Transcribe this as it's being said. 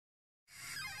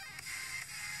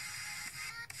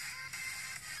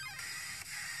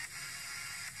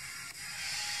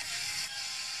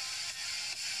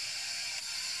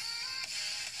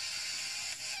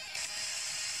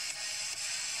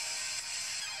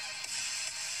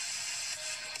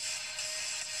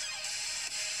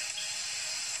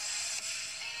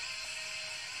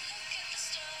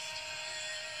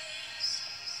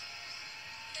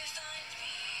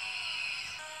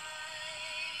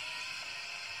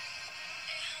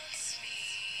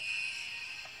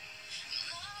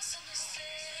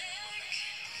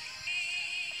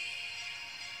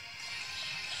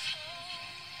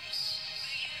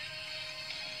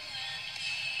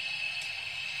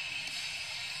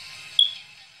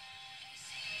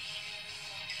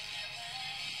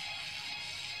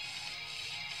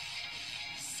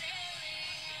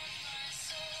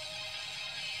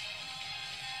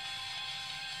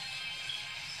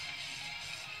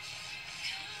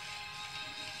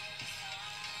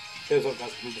Hey, what's up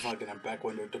guys, VortexxSonic, and I'm back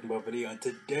with another Dokkan video, and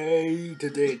today,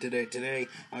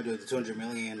 I'm doing the 200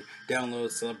 million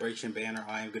download celebration banner.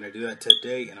 I am going to do that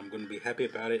today, and I'm going to be happy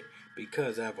about it,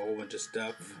 because I have a whole bunch of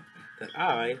stuff that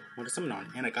I want to summon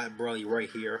on, and I got Broly right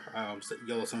here.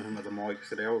 Yellow summoned him at the mall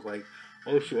yesterday. I was like,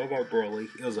 oh shoot, I got Broly.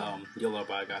 It was yellow,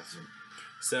 but I got some.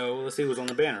 So, let's see who's on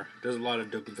the banner. There's a lot of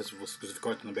Dokkan Festival exclusive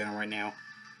cards on the banner right now.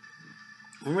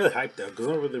 I'm really hyped though, because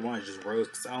I don't really want to just Rose,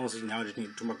 because honestly now I just need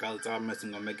 2 more godless. I'm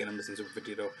missing on Mega, and I'm missing Super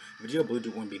Vegito. Vegito Blue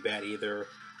Dupe wouldn't be bad either.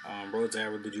 Rose, I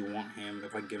really do want him.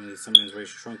 If I give him these summons,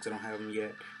 Race Trunks, I don't have him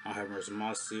yet. I don't have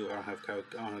Masu, I don't have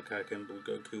Kaioken Blue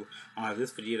Goku. I don't have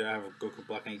this Vegeta, I have Goku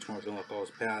Black and each one filling up all his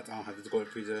paths. I don't have this Gold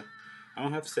Frieza. I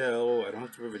don't have Cell, I don't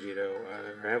have Super Vegito.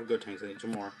 I have Gotenks, I need 2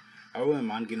 more. I wouldn't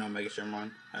mind getting on Mega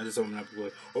Shenron. I just open up and be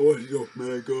like, oh, I need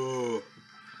Mega!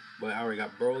 But I already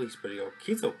got Broly. He's pretty okay.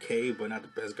 He's okay, but not the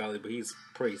best godly. But he's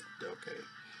pretty okay.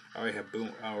 I already have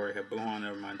Buhan.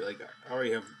 Never mind. Like I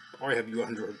already have you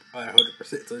 100%,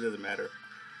 so it doesn't matter.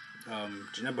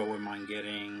 Janemba wouldn't mind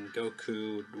getting.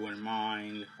 Goku wouldn't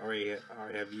mind. I already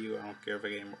have you. I don't care if I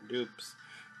get any more dupes.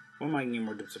 Wouldn't mind getting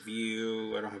more dupes of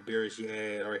you. I don't have Beerus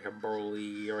yet. I already have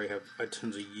Broly. I already have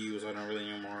tons of you, so I don't really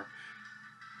need more.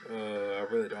 I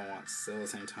really don't want Cell at the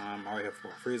same time. I already have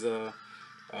Frieza.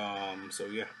 So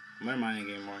yeah. I don't mind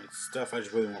getting more stuff. I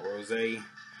just really want Rose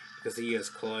because he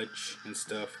has clutch and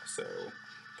stuff. So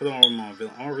for the moment, I'm on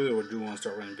villain. I really do want to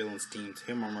start running villains teams.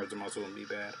 Him or Merge also wouldn't be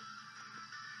bad.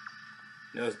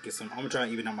 Now let's get some. I'm gonna try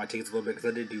and even out my takes a little bit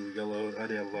because I did do yellow. I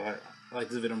did a lot. Like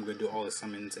this video, I'm gonna do all the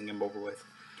summons and get them over with.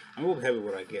 I'm a little happy with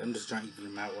what I get. I'm just trying to even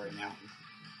them out right now.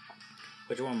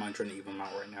 But you won't mind trying to even them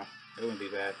out right now. It wouldn't be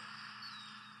bad.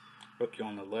 Rookie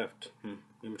on the left. I'm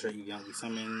gonna try to even out these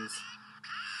summons.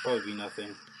 Probably be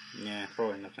nothing. Yeah,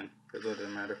 probably nothing. It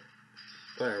doesn't matter.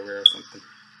 Probably a rare or something.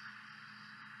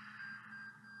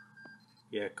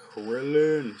 Yeah,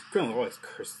 Krillin. Krillin always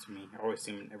curses me. I always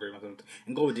see him in every month.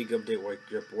 And Gold Dig update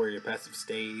where your passive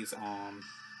stays. I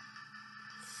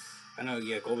know.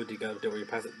 Yeah, Gold Dig update where your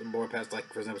passive, the more passive,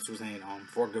 like for example, she was saying,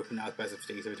 for Goku now passive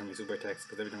stays every time you super attacks,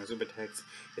 because every time you super attacks,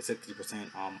 it's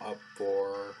 60% up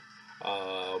for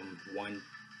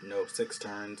 6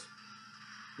 turns.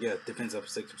 Yeah, defense up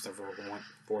 60% for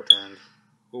 4 turns.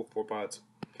 Ooh, 4 pods.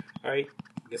 Alright,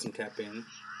 get some tap in.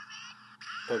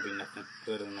 Probably nothing,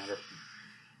 so it doesn't matter.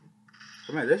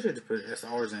 But man, they should just put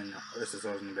SRs in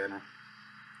the banner.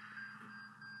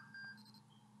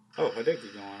 Oh, I did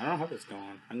keep going. I don't have this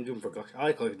going. I can do them for collection. I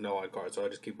like collecting all cards, so I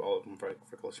just keep all of them for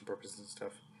collection purposes and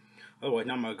stuff. Otherwise,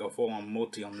 now I'm gonna go full on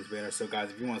multi on this banner. So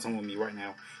guys, if you want someone with me right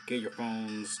now, get your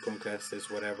phones, Chromecast this,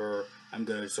 whatever. I'm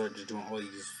gonna start just doing all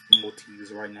these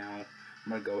multis right now.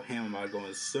 I'm gonna go ham. I'm gonna go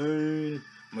insane.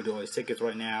 I'm gonna do all these tickets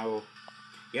right now.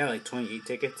 Yeah, like 28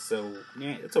 tickets. So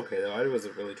yeah, it's okay though. I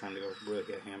wasn't really trying to go really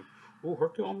get ham. Oh,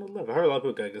 Hercule on the left. I heard a lot of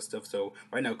people got good stuff. So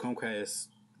right now, Chromecast,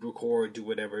 record, do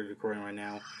whatever you're recording right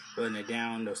now. Rolling it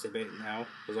down. They'll stay back now.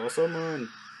 There's also moon.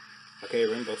 Okay,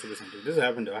 Rainbow Super Saiyan. This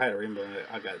happened though. I had a Rainbow and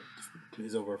I got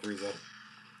these over Frieza.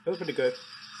 It was pretty good.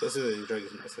 Let's see if they try to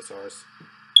get some SSRs.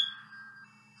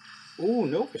 Ooh,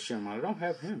 no for Sherman. I don't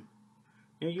have him.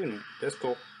 New unit. That's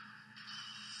cool.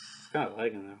 It's kind of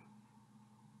lagging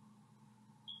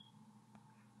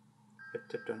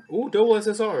though. Ooh, double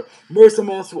SSR. Mercy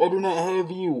Monster, I do not have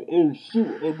you. Oh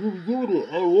shoot, I reviewed it.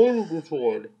 I wanted this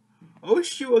one. Oh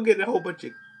shoot, I'm getting a whole bunch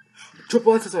of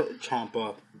triple SSR.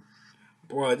 Champa.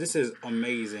 Bro, this is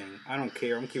amazing. I don't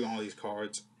care. I'm keeping all these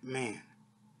cards. Man.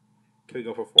 Can we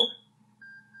go for 4?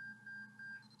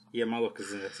 Yeah, my luck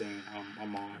is insane.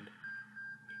 I'm on.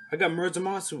 I got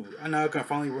Masu. I know I can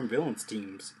finally run villains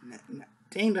teams.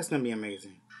 Dang, that's gonna be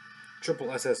amazing. Triple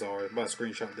SSR. I'm about to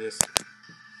screenshot this.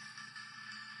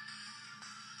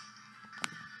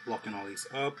 Locking all these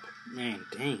up. Man,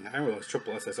 dang. I didn't realize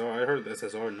triple SSR. I heard the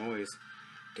SSR noise.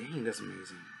 Dang, that's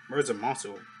amazing.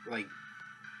 Masu. Like,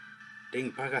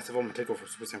 dang, I got stuff on my takeover for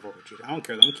Super Saiyan 4 Vegeta. I don't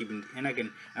care though, I'm keeping, and I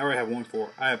already have 1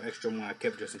 for, I have extra 1 I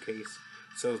kept just in case.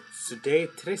 So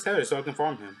today's Saturday, so I can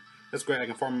farm him. That's great, I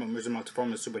can farm him to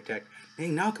farm his super attack.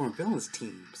 Dang, now I can reveal his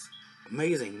teams.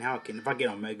 Amazing, now I can, if I get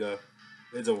Omega,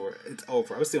 it's over. It's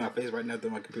over. I'm seeing my face right now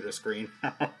through my computer screen.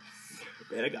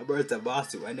 Man, I got birds at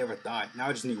Basu, I never thought. Now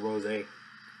I just need Rose. I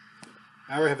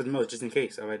already have his most just in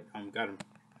case. I got him.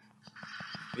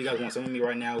 If you guys want to summon me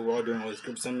right now, we're all doing all these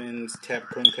group summons, tap,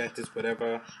 Chromecast,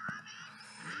 whatever.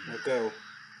 Let's go.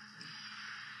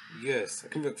 Yes, I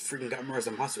can freaking got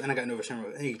Marissa Monster, and I got Nova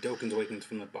Shamrock. Hey, Dokkan's Awakens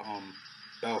from the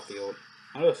battlefield.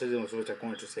 I don't know if she's doing switch. I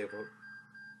wanted to save up.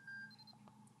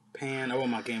 Pan, I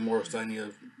want my game more, so I need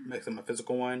to max up my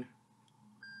physical one.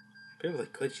 People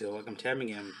like glitchy though, like I'm tapping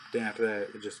him, then after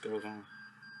that, it just goes on.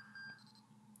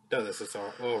 Does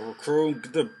SSR. Oh, recruit,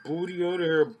 get the booty out of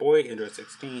here, boy. Enter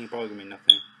 16, probably gonna be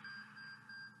nothing.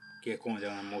 Get going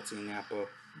down on multi Napa.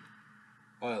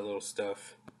 All that little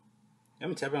stuff.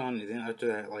 I'm tapping on it, then after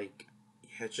that, like,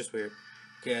 yeah, it's just weird.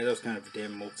 Yeah, that was kind of a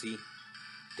damn multi.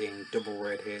 Dang, double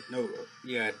red hit. No,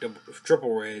 yeah,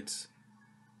 triple reds.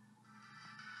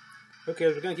 Okay,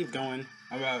 we're gonna keep going.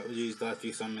 I'm about to use the last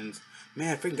few summons.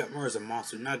 Man, I freaking got Murder as a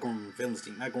monster. Not going for Villain's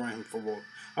team. Not going him for World.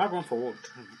 I'm not going for World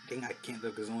Tournament. Dang, I can't though,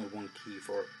 because there's only one key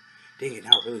for it. Dang it,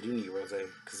 now I really do need Rose,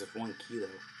 because it's one key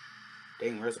though.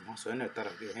 Dang, Murder as a monster. I never thought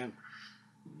I'd get him.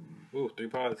 Ooh, 3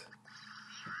 pods.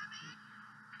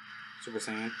 Super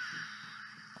Saiyan.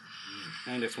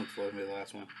 And this one's supposed to be the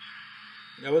last one.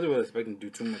 Yeah, I wasn't really expecting to do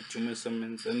too many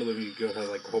summons. I know that you go have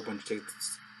like a whole bunch of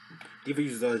tickets. DBZ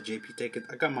uses all the JP tickets.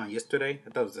 I got mine yesterday. I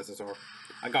thought it was SSR.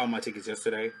 I got all my tickets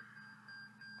yesterday.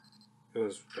 It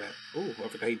was bad. Ooh, I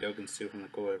forgot he Dokkan too from the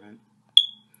cooler event.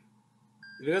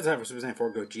 If you guys have a Super Saiyan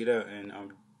 4 Gogeta and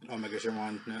Omega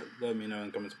Shenron, let me know in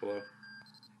the comments below.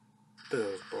 I thought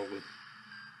it was probably.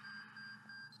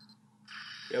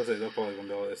 Yeah, I was like, they're probably gonna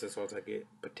be all the SSRs I get.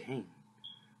 But dang,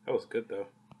 that was good though.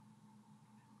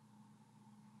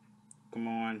 Come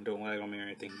on, don't lag on me or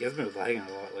anything. You guys been lagging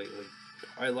a lot lately.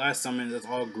 Alright, last summon. Let's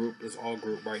all group. Let's all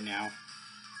group right now.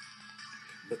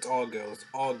 Let's all go. Let's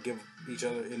all give each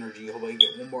other energy. Hope I can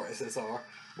get one more SSR.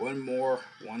 One more.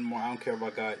 I don't care if I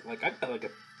got I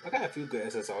got a few good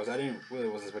SSRs. I didn't really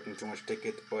wasn't expecting too much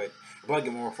tickets, but if I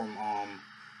get more from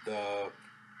the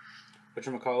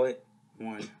whatchamacallit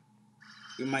one.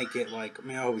 We might get like, I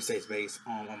mean, I hope we stay space.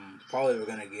 Probably we're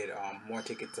gonna get more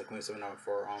tickets like maybe something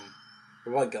for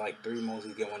we'll probably get like 3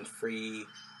 mostly, get 1 free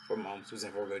from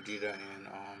Susan for Gogeta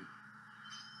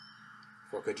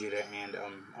and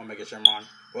Omega Shenron.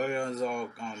 Well, it was all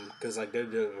because like they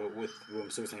did it with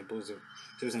Super Saiyan Blue, Super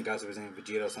Saiyan God, Super Saiyan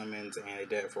Vegeta summons, and they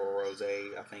did it for Rose,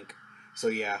 I think. So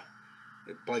yeah,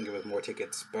 it probably give us more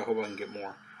tickets, but I hope I can get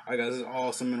more. Alright guys, this is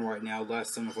all summon right now.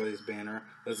 Last summon for this banner.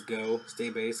 Let's go. Stay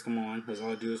base. Come on. Let's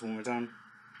all do this one more time.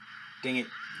 Dang it.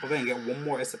 Hope I can get one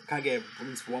more. Can I get at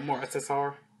least one more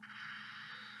SSR?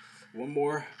 One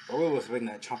more? I really was expecting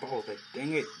that chomp. I was like,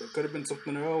 dang it. There could have been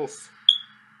something else.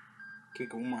 Can I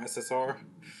get one more SSR?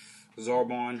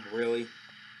 Zarbon. Really?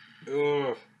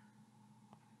 Ugh.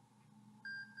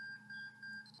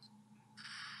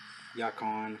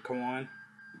 Yakon. Come on.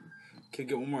 Can I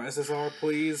get one more SSR,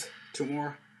 please? 2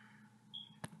 more.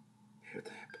 What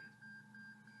happened?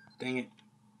 Dang it.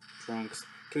 Trunks.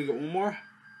 Can we get one more?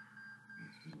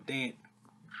 Dang it.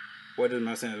 What did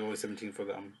my saying? There's only 17 for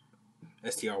the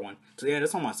STR one. So yeah,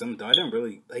 that's all my summons though. I didn't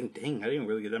really I didn't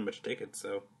really get that much tickets,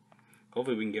 so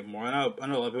hopefully we can get more. I know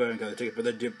a lot of people haven't got a ticket, but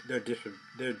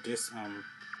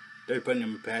they're putting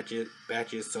them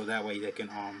batches so that way they can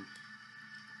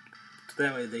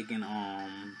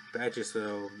batches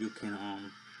so you can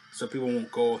so people won't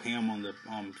go ham on the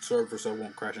server, so it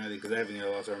won't crash or anything, because I haven't got a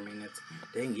lot of server maintenance.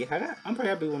 Dang, yeah, I'm pretty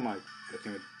happy with my. I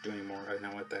can't do anymore. I did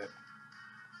not want that.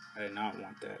 I did not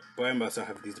want that. But I'm about to still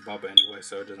have these Baba anyway,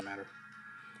 so it doesn't matter.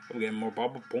 I'm getting more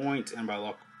Baba points, and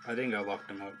I think I locked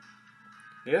them up.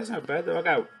 Yeah, that's not bad though. I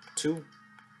got two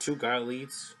god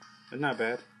leads. That's not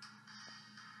bad.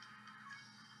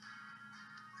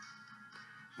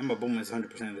 And my Bulma is 100%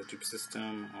 of the Dupe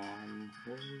system. I'm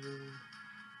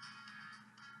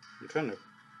trying to.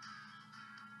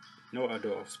 No, I'll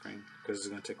do it off screen because it's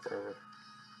gonna take forever.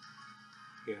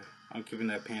 Yeah, I'm keeping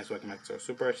that pan so I can max our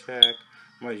super attack.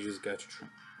 I might use Gacha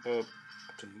up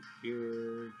to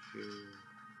here.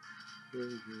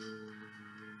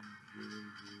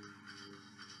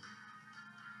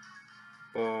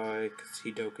 Bye, because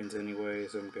he Dokkans anyway,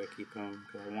 so I'm gonna keep him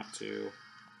because I want to.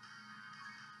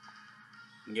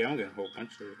 Yeah, I'm getting a whole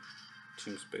bunch of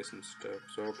team space and stuff.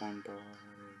 So up on by.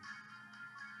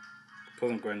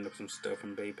 Plus I'm grinding up some stuff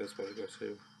and babe as well to go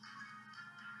too.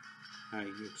 I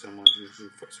use someone usually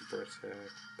for super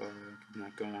attack, but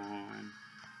not going on.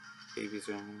 Baby's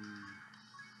on.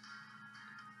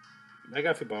 I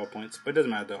got a few ball points, but it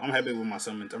doesn't matter though. I'm happy with my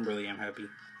summons. I really am happy.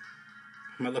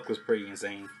 My luck was pretty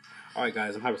insane. Alright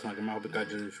guys, I'm HyperSonic. I hope you guys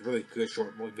did this really good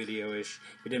short video-ish.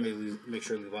 If you didn't, make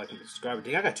sure to like and subscribe.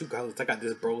 I got 2 colors. I got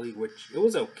this Broly, which it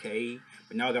was okay,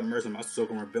 but now I got Mercy Muscle, so I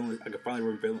can finally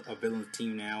run a villain's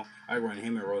team now. I can run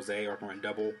him and Rose, or I can run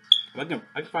double. I can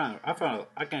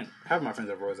have my friends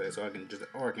have Rose, so I can just,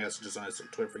 or I can just on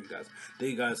Twitter for you guys.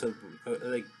 Thank you guys. Hope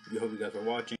you guys are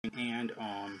watching, and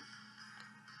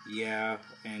yeah,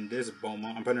 and this is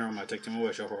Bulma. I'm putting her on my tech team. I'm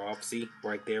gonna show her off. See,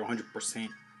 right there, 100%.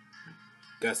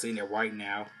 Guys, sitting there right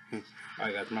now.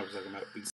 Alright, guys, I'm not talking about. Peace.